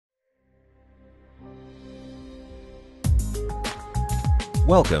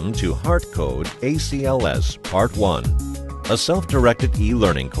Welcome to HeartCode ACLS Part 1, a self-directed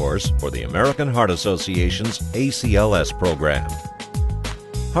e-learning course for the American Heart Association's ACLS program.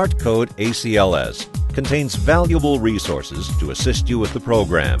 HeartCode ACLS contains valuable resources to assist you with the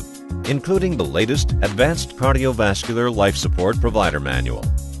program, including the latest Advanced Cardiovascular Life Support Provider Manual,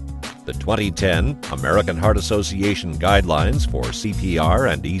 the 2010 American Heart Association Guidelines for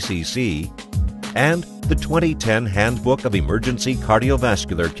CPR and ECC, and the 2010 Handbook of Emergency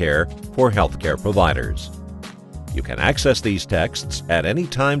Cardiovascular Care for Healthcare Providers. You can access these texts at any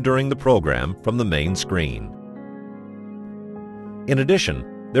time during the program from the main screen. In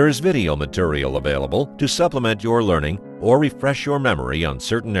addition, there is video material available to supplement your learning or refresh your memory on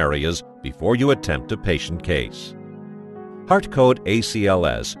certain areas before you attempt a patient case. HeartCode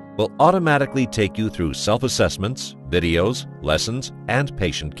ACLS will automatically take you through self-assessments, videos, lessons, and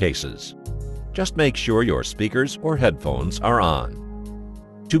patient cases. Just make sure your speakers or headphones are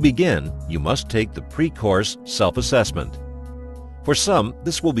on. To begin, you must take the pre-course self-assessment. For some,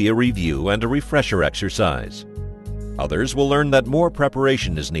 this will be a review and a refresher exercise. Others will learn that more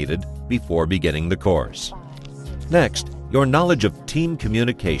preparation is needed before beginning the course. Next, your knowledge of team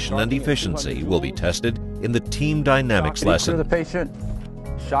communication and efficiency will be tested in the team dynamics lesson. To the patient.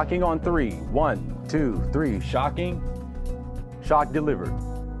 Shocking on 3. 1, 2, 3. Shocking. Shock delivered.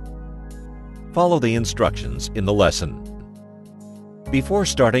 Follow the instructions in the lesson. Before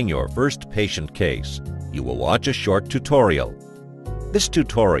starting your first patient case, you will watch a short tutorial. This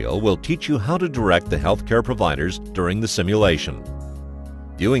tutorial will teach you how to direct the healthcare providers during the simulation.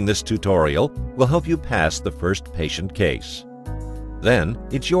 Viewing this tutorial will help you pass the first patient case. Then,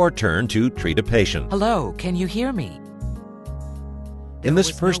 it's your turn to treat a patient. Hello, can you hear me? In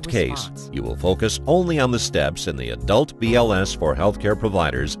this first case, you will focus only on the steps in the Adult BLS for Healthcare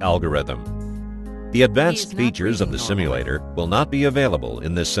Providers algorithm. The advanced features of the simulator will not be available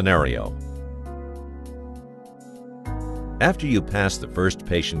in this scenario. After you pass the first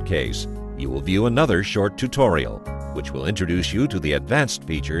patient case, you will view another short tutorial, which will introduce you to the advanced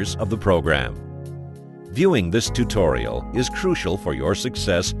features of the program. Viewing this tutorial is crucial for your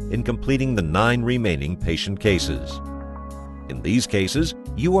success in completing the 9 remaining patient cases. In these cases,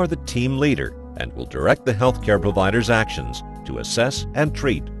 you are the team leader and will direct the healthcare provider's actions to assess and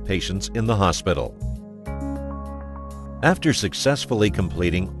treat patients in the hospital. After successfully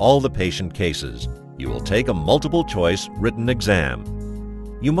completing all the patient cases, you will take a multiple-choice written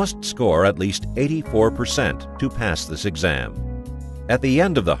exam. You must score at least 84% to pass this exam. At the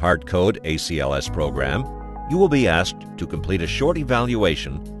end of the HeartCode ACLS program, you will be asked to complete a short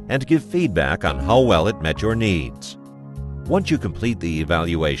evaluation and give feedback on how well it met your needs. Once you complete the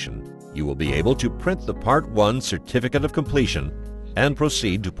evaluation, you will be able to print the Part 1 Certificate of Completion and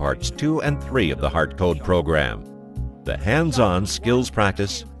proceed to Parts 2 and 3 of the HeartCode program, the hands-on skills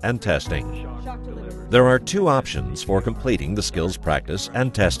practice and testing. There are 2 options for completing the skills practice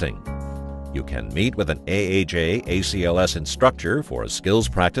and testing. You can meet with an AHA ACLS instructor for a skills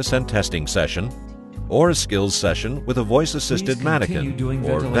practice and testing session, or a skills session with a voice-assisted mannequin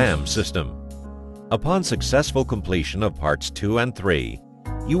or VAM system. Upon successful completion of Parts 2 and 3,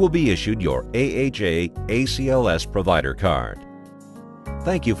 you will be issued your AHA ACLS provider card.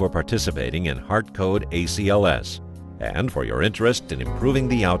 Thank you for participating in HeartCode ACLS and for your interest in improving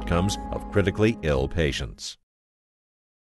the outcomes of critically ill patients.